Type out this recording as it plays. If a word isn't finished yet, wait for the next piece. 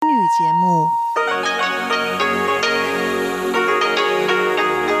节目。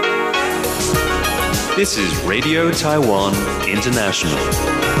This is Radio Taiwan International.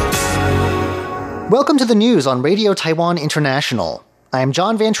 Welcome to the news on Radio Taiwan International. I am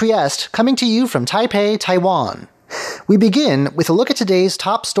John Van Trieste, coming to you from Taipei, Taiwan. We begin with a look at today's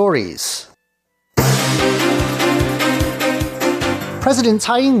top stories. President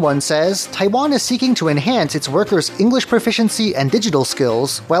Tsai Ing-wen says Taiwan is seeking to enhance its workers' English proficiency and digital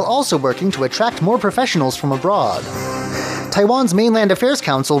skills while also working to attract more professionals from abroad. Taiwan's Mainland Affairs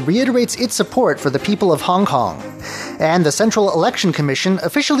Council reiterates its support for the people of Hong Kong. And the Central Election Commission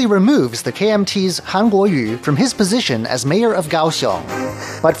officially removes the KMT's Han Kuo-yu from his position as mayor of Kaohsiung.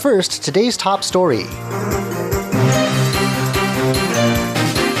 But first, today's top story.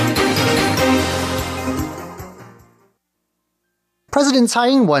 President Tsai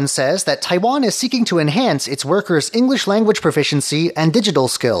Ing-wen says that Taiwan is seeking to enhance its workers' English language proficiency and digital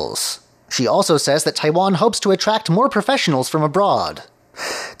skills. She also says that Taiwan hopes to attract more professionals from abroad.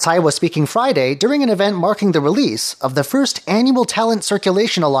 Tsai was speaking Friday during an event marking the release of the first annual Talent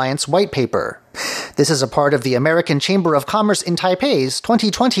Circulation Alliance white paper. This is a part of the American Chamber of Commerce in Taipei's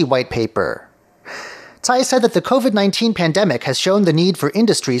 2020 white paper. Tsai said that the COVID-19 pandemic has shown the need for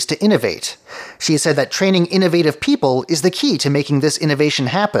industries to innovate. She said that training innovative people is the key to making this innovation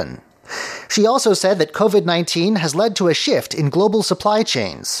happen. She also said that COVID-19 has led to a shift in global supply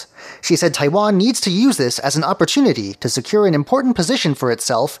chains. She said Taiwan needs to use this as an opportunity to secure an important position for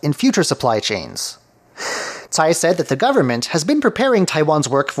itself in future supply chains. Tsai said that the government has been preparing Taiwan's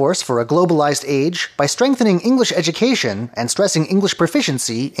workforce for a globalized age by strengthening English education and stressing English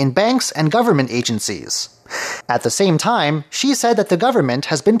proficiency in banks and government agencies. At the same time, she said that the government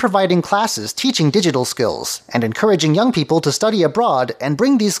has been providing classes teaching digital skills and encouraging young people to study abroad and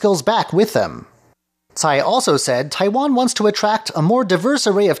bring these skills back with them. Tsai also said Taiwan wants to attract a more diverse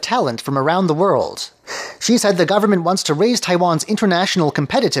array of talent from around the world. She said the government wants to raise Taiwan's international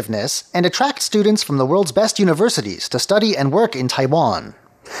competitiveness and attract students from the world's best universities to study and work in Taiwan.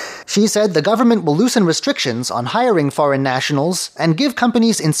 She said the government will loosen restrictions on hiring foreign nationals and give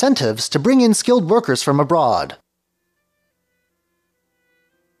companies incentives to bring in skilled workers from abroad.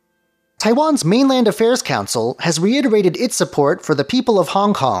 Taiwan's Mainland Affairs Council has reiterated its support for the people of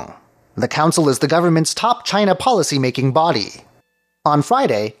Hong Kong. The council is the government's top China policy-making body. On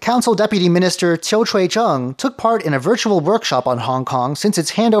Friday, Council Deputy Minister Chiu Chui-cheng took part in a virtual workshop on Hong Kong since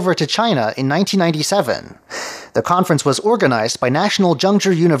its handover to China in 1997. The conference was organized by National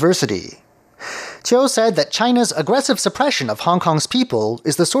Zhengzhi University. Chiu said that China's aggressive suppression of Hong Kong's people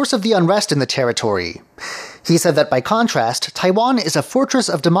is the source of the unrest in the territory. He said that by contrast, Taiwan is a fortress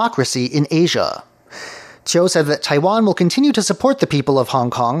of democracy in Asia. Chiu said that Taiwan will continue to support the people of Hong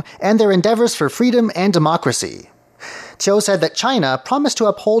Kong and their endeavors for freedom and democracy. Chiu said that China promised to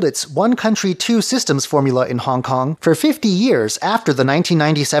uphold its one country, two systems formula in Hong Kong for 50 years after the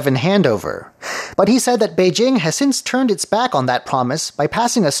 1997 handover. But he said that Beijing has since turned its back on that promise by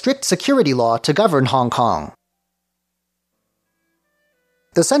passing a strict security law to govern Hong Kong.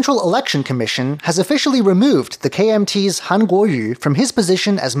 The Central Election Commission has officially removed the KMT's Han Kuo-yu from his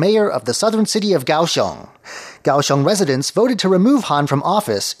position as mayor of the southern city of Kaohsiung. Kaohsiung residents voted to remove Han from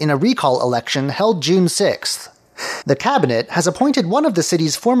office in a recall election held June 6th. The cabinet has appointed one of the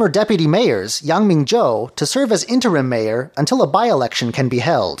city's former deputy mayors, Yang Ming-jo, to serve as interim mayor until a by-election can be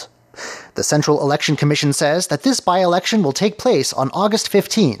held. The Central Election Commission says that this by-election will take place on August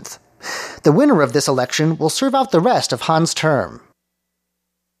 15th. The winner of this election will serve out the rest of Han's term.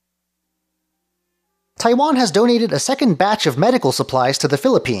 Taiwan has donated a second batch of medical supplies to the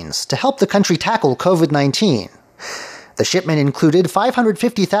Philippines to help the country tackle COVID-19. The shipment included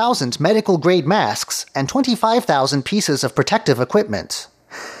 550,000 medical-grade masks and 25,000 pieces of protective equipment.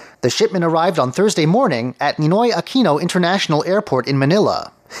 The shipment arrived on Thursday morning at Ninoy Aquino International Airport in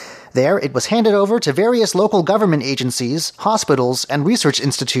Manila. There, it was handed over to various local government agencies, hospitals, and research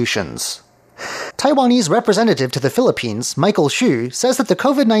institutions. Taiwanese representative to the Philippines, Michael Hsu, says that the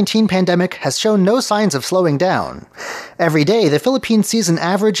COVID-19 pandemic has shown no signs of slowing down. Every day, the Philippines sees an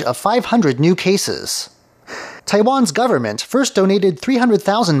average of 500 new cases. Taiwan's government first donated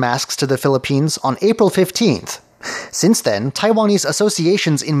 300,000 masks to the Philippines on April 15th. Since then, Taiwanese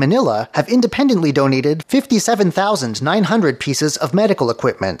associations in Manila have independently donated 57,900 pieces of medical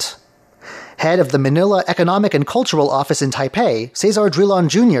equipment. Head of the Manila Economic and Cultural Office in Taipei, Cesar Drilon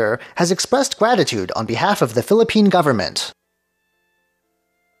Jr., has expressed gratitude on behalf of the Philippine government.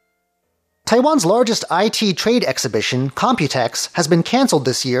 Taiwan's largest IT trade exhibition, Computex, has been canceled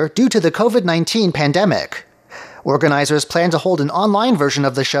this year due to the COVID-19 pandemic. Organizers plan to hold an online version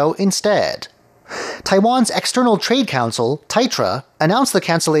of the show instead. Taiwan's External Trade Council, TITRA, announced the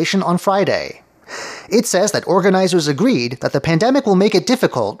cancellation on Friday. It says that organizers agreed that the pandemic will make it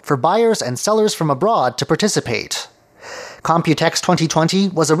difficult for buyers and sellers from abroad to participate. Computex 2020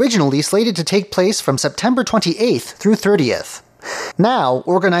 was originally slated to take place from September 28th through 30th. Now,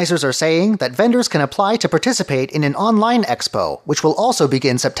 organizers are saying that vendors can apply to participate in an online expo, which will also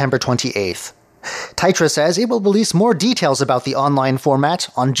begin September 28th. TITRA says it will release more details about the online format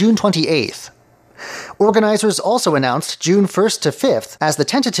on June 28th. Organizers also announced June 1st to 5th as the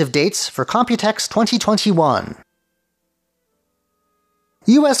tentative dates for Computex 2021.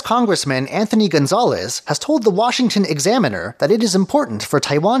 U.S. Congressman Anthony Gonzalez has told the Washington Examiner that it is important for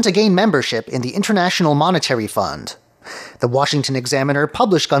Taiwan to gain membership in the International Monetary Fund. The Washington Examiner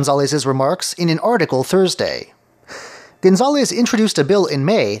published Gonzalez's remarks in an article Thursday. Gonzalez introduced a bill in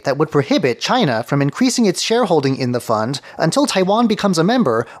May that would prohibit China from increasing its shareholding in the fund until Taiwan becomes a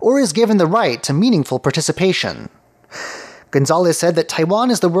member or is given the right to meaningful participation. Gonzalez said that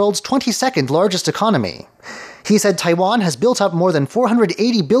Taiwan is the world's 22nd largest economy. He said Taiwan has built up more than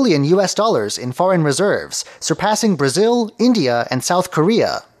 $480 billion in foreign reserves, surpassing Brazil, India, and South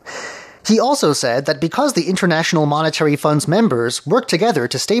Korea. He also said that because the International Monetary Fund's members work together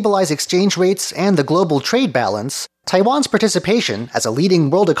to stabilize exchange rates and the global trade balance, Taiwan's participation as a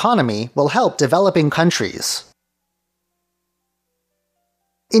leading world economy will help developing countries.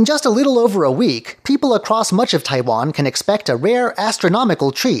 In just a little over a week, people across much of Taiwan can expect a rare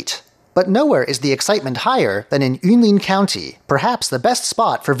astronomical treat. But nowhere is the excitement higher than in Yunlin County, perhaps the best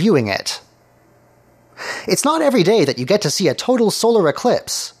spot for viewing it. It's not every day that you get to see a total solar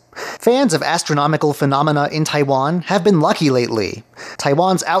eclipse. Fans of astronomical phenomena in Taiwan have been lucky lately.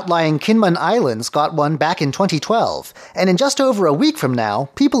 Taiwan's outlying Kinmen Islands got one back in 2012, and in just over a week from now,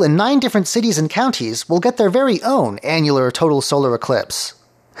 people in 9 different cities and counties will get their very own annular total solar eclipse.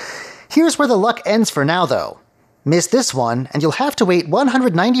 Here's where the luck ends for now, though. Miss this one, and you'll have to wait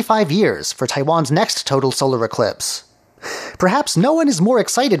 195 years for Taiwan's next total solar eclipse. Perhaps no one is more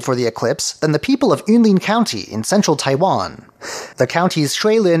excited for the eclipse than the people of Yunlin County in central Taiwan. The county's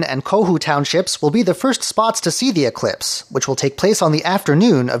Shuilin and Kohu townships will be the first spots to see the eclipse, which will take place on the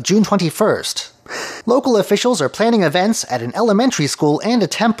afternoon of June 21st. Local officials are planning events at an elementary school and a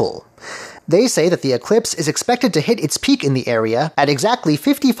temple. They say that the eclipse is expected to hit its peak in the area at exactly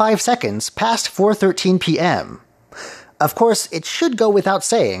 55 seconds past 4:13 p.m. Of course, it should go without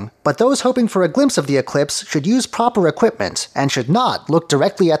saying, but those hoping for a glimpse of the eclipse should use proper equipment and should not look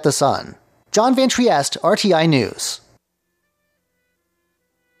directly at the sun. John Van Trieste, RTI News.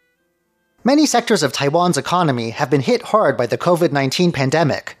 Many sectors of Taiwan's economy have been hit hard by the COVID-19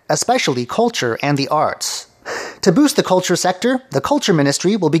 pandemic, especially culture and the arts. To boost the culture sector, the Culture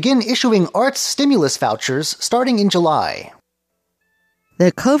Ministry will begin issuing arts stimulus vouchers starting in July.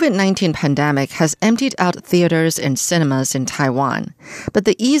 The COVID-19 pandemic has emptied out theaters and cinemas in Taiwan, but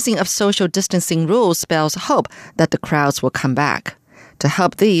the easing of social distancing rules spells hope that the crowds will come back. To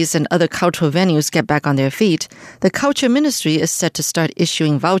help these and other cultural venues get back on their feet, the Culture Ministry is set to start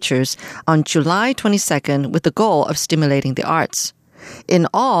issuing vouchers on July 22nd with the goal of stimulating the arts. In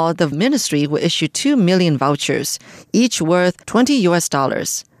all, the ministry will issue 2 million vouchers, each worth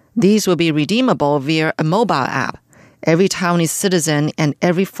 $20. These will be redeemable via a mobile app. Every Taiwanese citizen and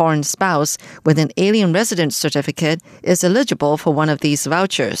every foreign spouse with an alien residence certificate is eligible for one of these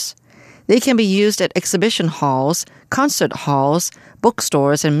vouchers. They can be used at exhibition halls, concert halls,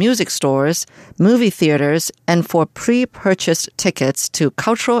 bookstores and music stores, movie theaters, and for pre-purchased tickets to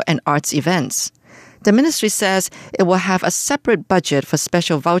cultural and arts events. The ministry says it will have a separate budget for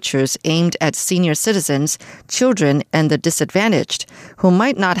special vouchers aimed at senior citizens, children, and the disadvantaged, who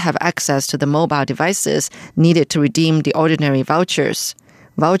might not have access to the mobile devices needed to redeem the ordinary vouchers.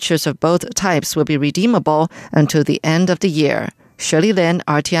 Vouchers of both types will be redeemable until the end of the year. Shirley Lin,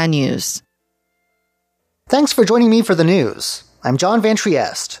 RTI News. Thanks for joining me for the news. I'm John Van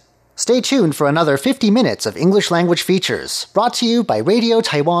Trieste. Stay tuned for another 50 minutes of English language features, brought to you by Radio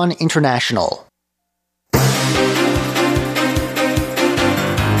Taiwan International.